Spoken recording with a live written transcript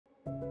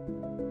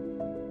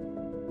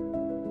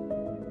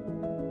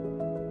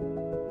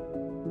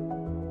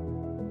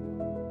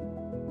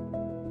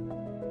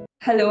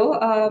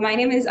Hello, my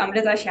name is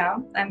Amrutha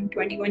Shyam. I'm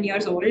 21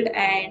 years old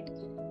and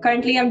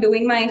currently I'm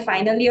doing my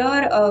final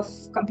year of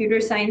computer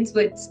science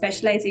with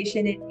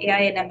specialization in AI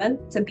and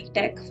ML. It's a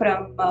B.Tech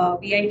from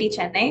IIT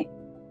Chennai.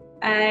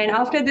 And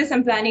after this,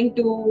 I'm planning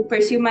to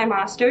pursue my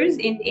master's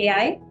in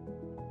AI.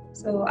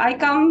 So I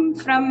come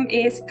from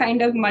a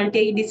kind of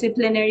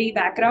multidisciplinary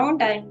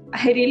background and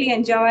I really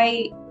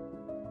enjoy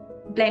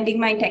blending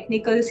my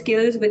technical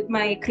skills with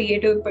my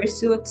creative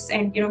pursuits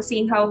and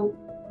seeing how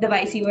the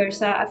vice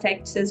versa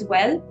affects as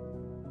well.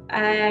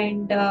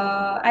 And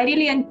I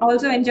really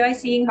also enjoy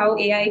seeing how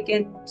AI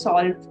can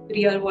solve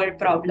real world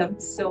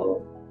problems.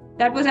 So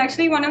that was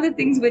actually one of the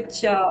things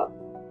which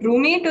drew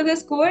me to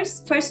this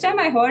course. First time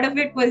I heard of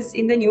it was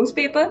in the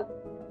newspaper.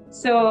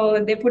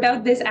 So they put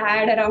out this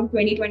ad around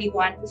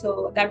 2021.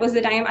 So that was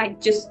the time I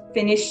just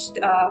finished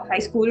high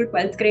school,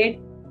 12th grade.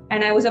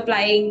 And I was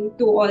applying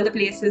to all the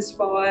places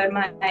for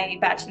my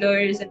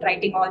bachelor's and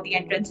writing all the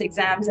entrance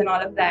exams and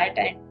all of that.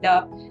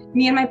 And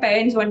me and my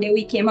parents, one day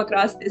we came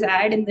across this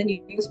ad in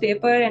the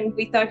newspaper and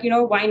we thought,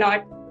 why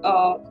not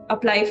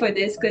apply for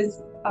this?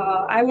 Because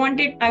I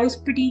was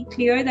pretty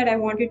clear that I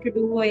wanted to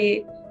do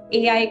a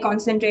AI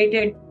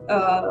concentrated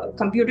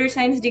computer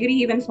science degree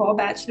even for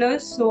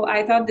bachelor's. So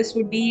I thought this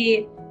would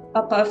be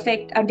a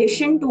perfect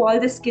addition to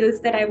all the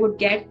skills that I would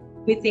get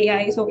with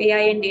AI. So AI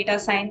and data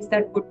science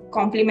that would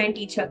complement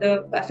each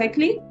other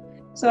perfectly.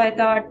 So I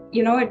thought,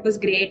 it was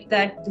great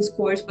that this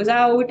course was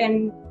out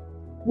and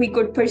we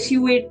could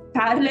pursue it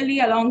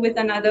parallelly along with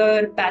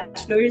another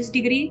bachelor's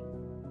degree.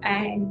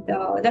 And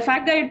the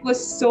fact that it was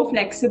so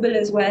flexible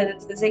as well,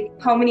 it's like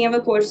how many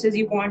other courses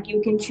you want,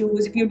 you can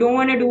choose. If you don't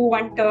want to do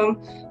one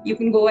term, you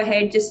can go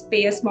ahead, just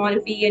pay a small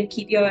fee and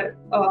keep your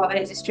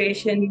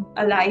registration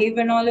alive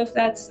and all of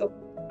that. So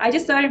I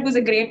just thought it was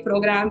a great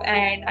program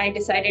and I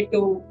decided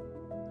to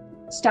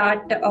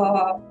start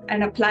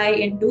and apply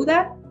and do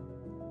that.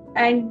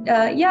 And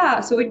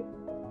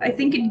I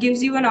think it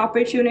gives you an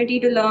opportunity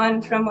to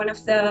learn from one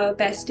of the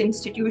best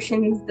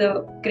institutions,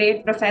 the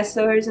great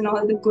professors and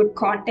all the good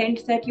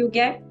content that you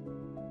get.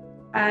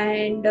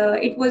 And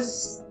it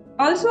was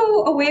also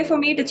a way for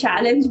me to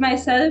challenge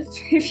myself,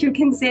 if you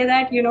can say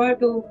that,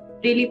 to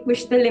really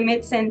push the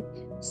limits and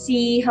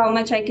see how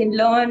much I can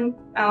learn,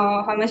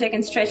 how much I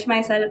can stretch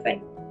myself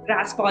and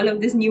grasp all of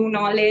this new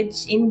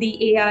knowledge in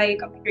the AI,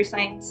 computer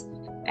science,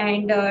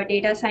 and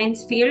data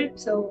science field.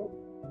 So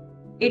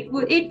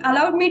it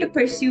allowed me to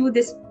pursue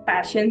this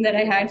passion that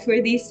I had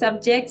for these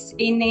subjects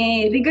in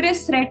a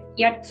rigorous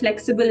yet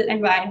flexible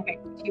environment,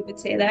 if you could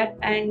say that.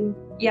 And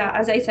yeah,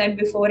 as I said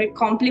before, it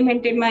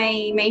complemented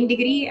my main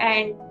degree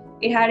and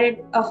it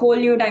added a whole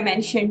new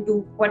dimension to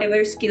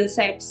whatever skill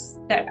sets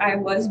that I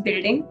was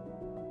building.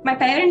 My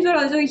parents were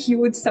also a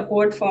huge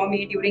support for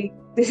me during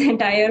this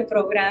entire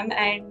program.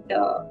 And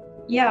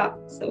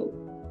so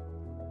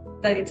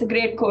that it's a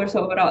great course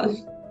overall.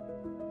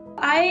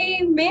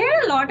 I made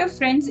a lot of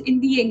friends in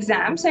the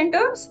exam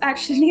centers,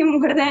 actually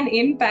more than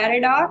in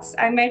Paradox.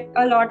 I met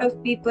a lot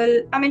of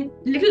people. I mean,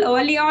 little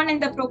early on in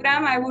the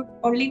program, I would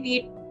only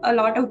meet a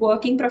lot of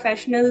working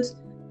professionals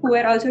who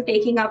were also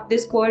taking up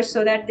this course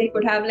so that they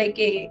could have like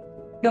a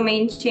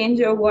domain change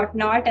or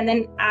whatnot. And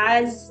then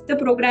as the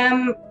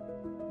program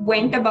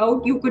went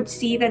about, you could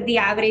see that the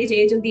average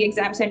age of the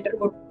exam center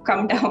would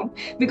come down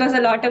because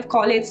a lot of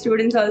college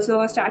students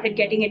also started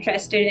getting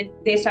interested and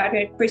they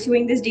started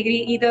pursuing this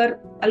degree either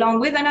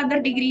along with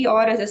another degree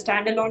or as a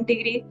standalone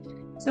degree.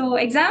 So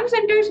exam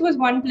centers was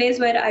one place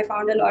where I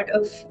found a lot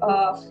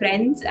of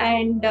friends.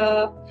 And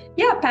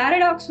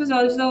Paradox was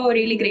also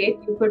really great.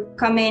 You could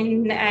come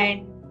in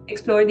and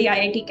explore the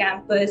IIT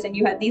campus and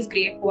you had these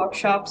great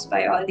workshops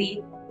by all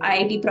the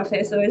IIT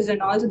professors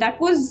and all. So that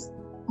was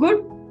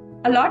good,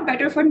 a lot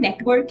better for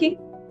networking,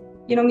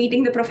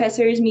 meeting the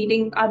professors,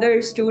 meeting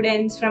other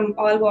students from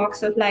all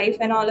walks of life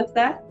and all of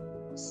that.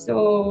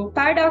 So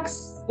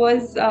Paradox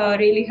was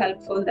really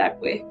helpful that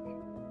way.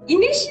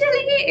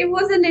 Initially, it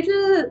was a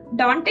little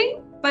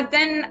daunting, but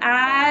then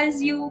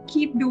as you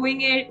keep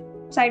doing it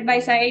side by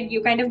side,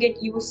 you kind of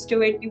get used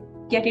to it. You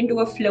get into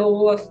a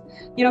flow of,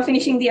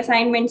 finishing the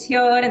assignments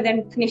here and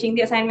then finishing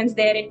the assignments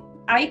there. And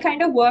I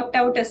kind of worked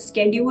out a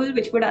schedule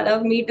which would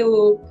allow me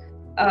to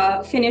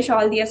finish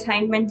all the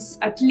assignments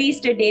at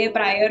least a day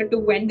prior to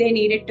when they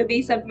needed to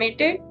be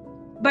submitted.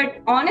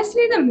 But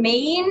honestly, the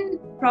main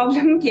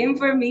problem came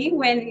for me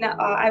when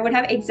I would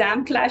have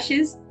exam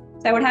clashes.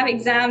 So I would have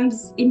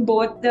exams in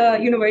both the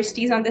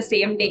universities on the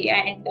same day,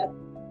 and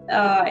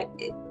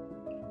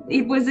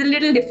it was a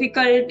little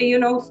difficult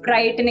to,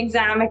 write an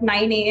exam at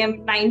 9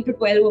 a.m., 9 to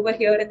 12 over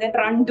here, and then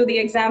run to the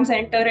exam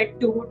center at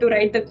 2 to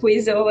write the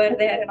quiz over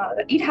there and all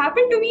that. It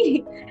happened to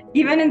me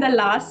even in the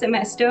last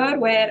semester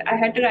where I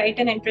had to write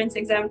an entrance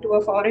exam to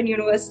a foreign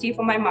university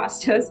for my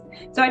master's.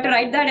 So I had to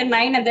write that at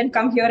 9 and then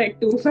come here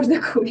at 2 for the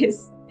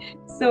quiz.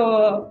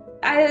 So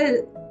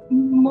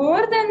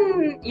more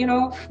than,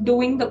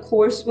 doing the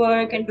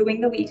coursework and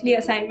doing the weekly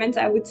assignments,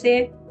 I would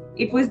say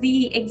It was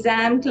the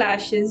exam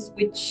clashes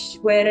which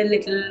were a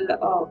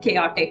little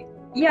chaotic.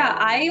 Yeah,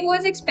 I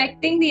was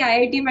expecting the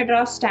IIT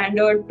Madras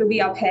standard to be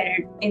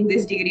upheld in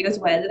this degree as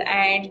well.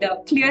 And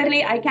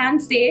clearly, I can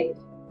say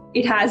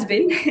it has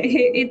been.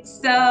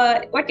 It's,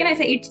 what can I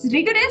say? It's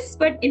rigorous,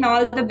 but in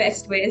all the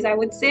best ways, I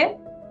would say.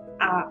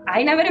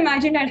 I never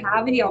imagined I'd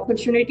have the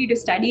opportunity to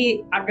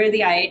study under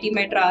the IIT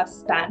Madras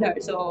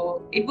standard.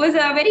 So it was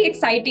a very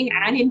exciting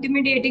and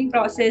intimidating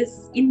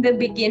process in the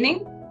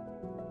beginning.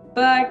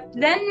 But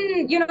then,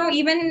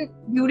 even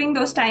during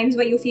those times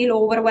where you feel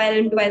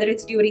overwhelmed, whether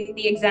it's during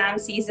the exam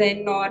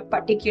season or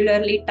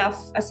particularly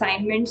tough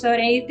assignments or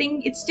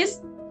anything, it's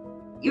just,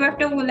 you have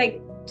to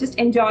like just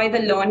enjoy the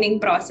learning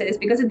process,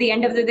 because at the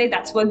end of the day,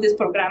 that's what this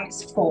program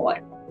is for.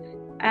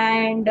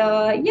 And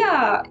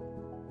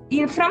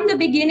from the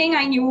beginning,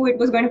 I knew it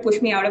was going to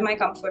push me out of my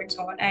comfort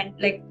zone. And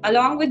like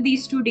along with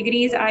these two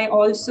degrees, I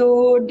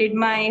also did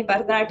my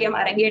Bharatanatyam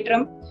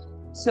Arangetram.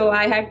 So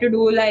I had to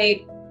do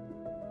like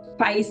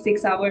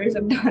 5-6 hours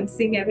of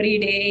dancing every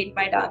day in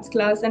my dance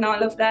class and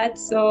all of that.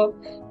 So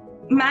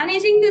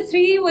managing the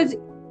three was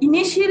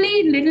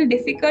initially a little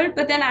difficult,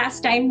 but then as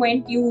time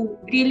went, you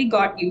really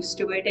got used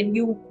to it and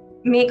you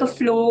make a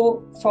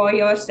flow for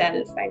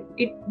yourself and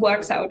it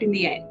works out in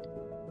the end.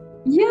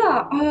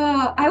 Yeah,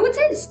 I would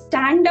say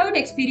standout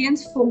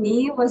experience for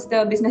me was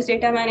the business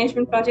data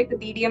management project, the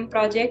BDM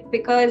project,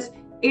 because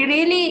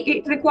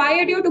it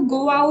required you to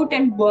go out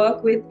and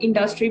work with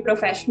industry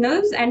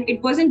professionals, and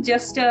it wasn't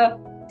just a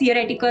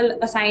theoretical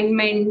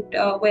assignment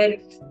where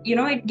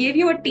it gave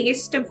you a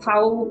taste of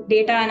how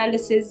data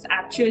analysis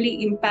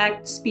actually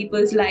impacts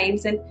people's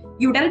lives, and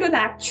you dealt with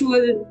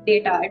actual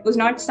data. It was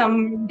not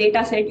some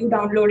data set you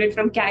downloaded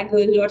from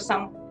Kaggle or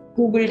some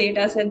Google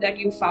data set that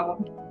you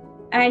found.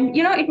 And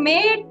it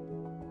made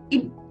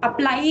it,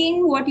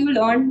 applying what you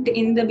learned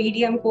in the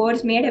BDM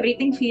course made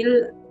everything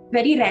feel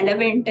very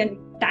relevant and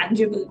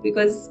tangible,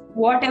 because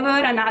whatever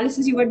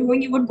analysis you were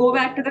doing, you would go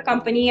back to the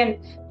company and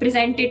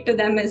present it to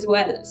them as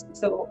well.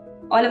 So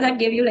all of that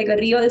gave you like a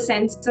real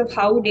sense of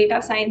how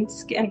data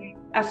science can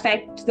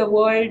affect the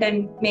world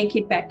and make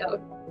it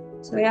better.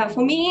 So yeah,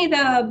 for me,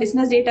 the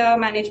business data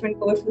management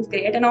course was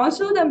great. And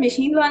also the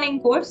machine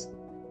learning course,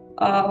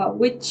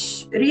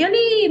 which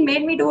really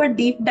made me do a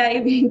deep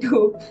dive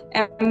into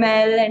ML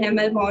and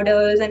ML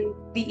models and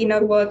the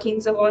inner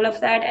workings of all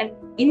of that. And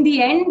in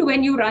the end,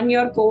 when you run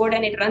your code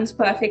and it runs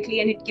perfectly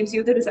and it gives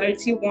you the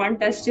results you want,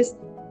 that's just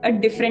a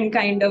different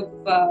kind of,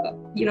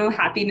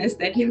 happiness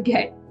that you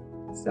get.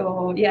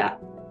 So yeah.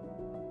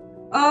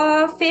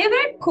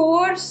 Favorite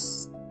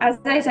course, as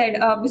I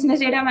said, business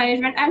data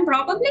management, and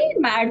probably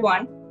MAD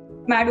 1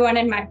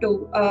 and MAD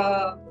 2,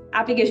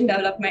 application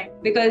development,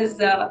 because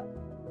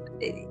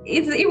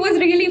it was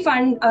really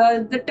fun.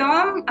 The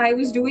term I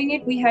was doing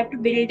it, we had to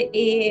build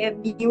a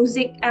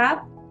music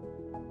app.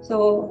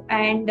 So,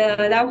 and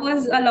that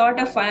was a lot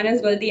of fun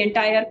as well, the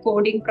entire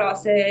coding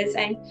process.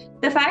 And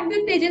the fact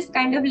that they just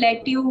kind of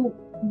let you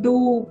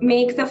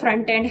make the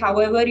front end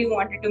however you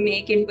wanted to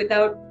make it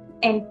without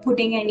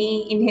putting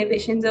any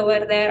inhibitions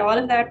over there, all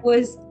of that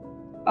was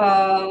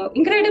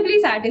incredibly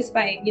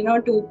satisfying,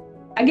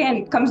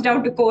 again, comes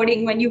down to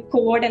coding. When you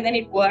code and then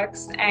it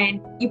works and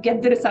you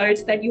get the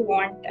results that you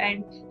want,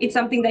 and it's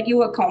something that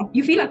you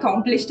feel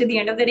accomplished at the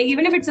end of the day,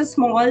 even if it's a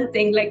small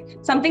thing, like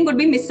something could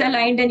be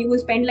misaligned and you will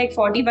spend like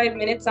 45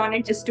 minutes on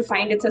it just to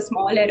find it's a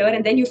small error,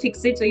 and then you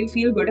fix it, so you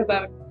feel good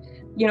about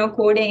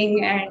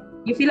coding, and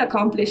you feel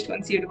accomplished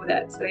once you do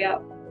that. So yeah.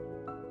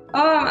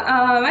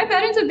 My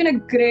parents have been a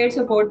great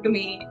support to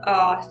me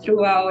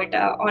throughout.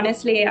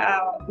 Honestly,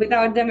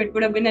 without them, it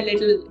would have been a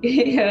little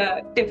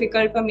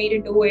difficult for me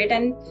to do it.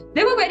 And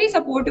they were very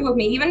supportive of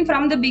me. Even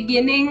from the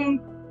beginning,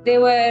 they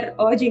were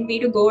urging me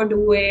to go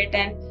do it.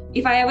 And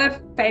if I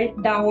ever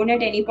felt down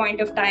at any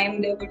point of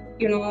time, they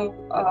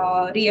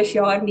would,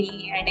 reassure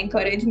me and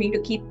encourage me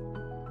to keep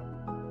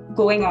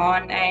going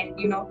on. And,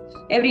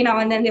 every now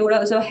and then they would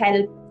also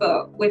help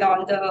with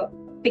all the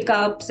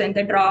pickups and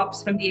the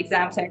drops from the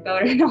exam center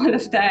and all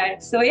of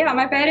that. So yeah,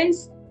 my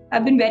parents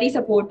have been very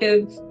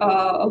supportive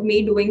of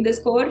me doing this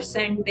course,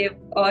 and they've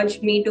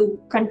urged me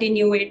to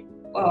continue it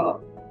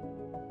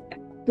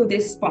to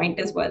this point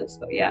as well.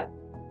 So yeah,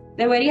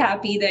 they're very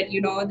happy that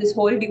this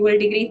whole dual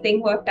degree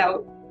thing worked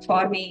out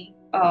for me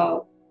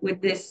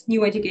with this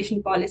new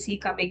education policy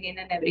coming in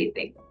and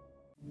everything.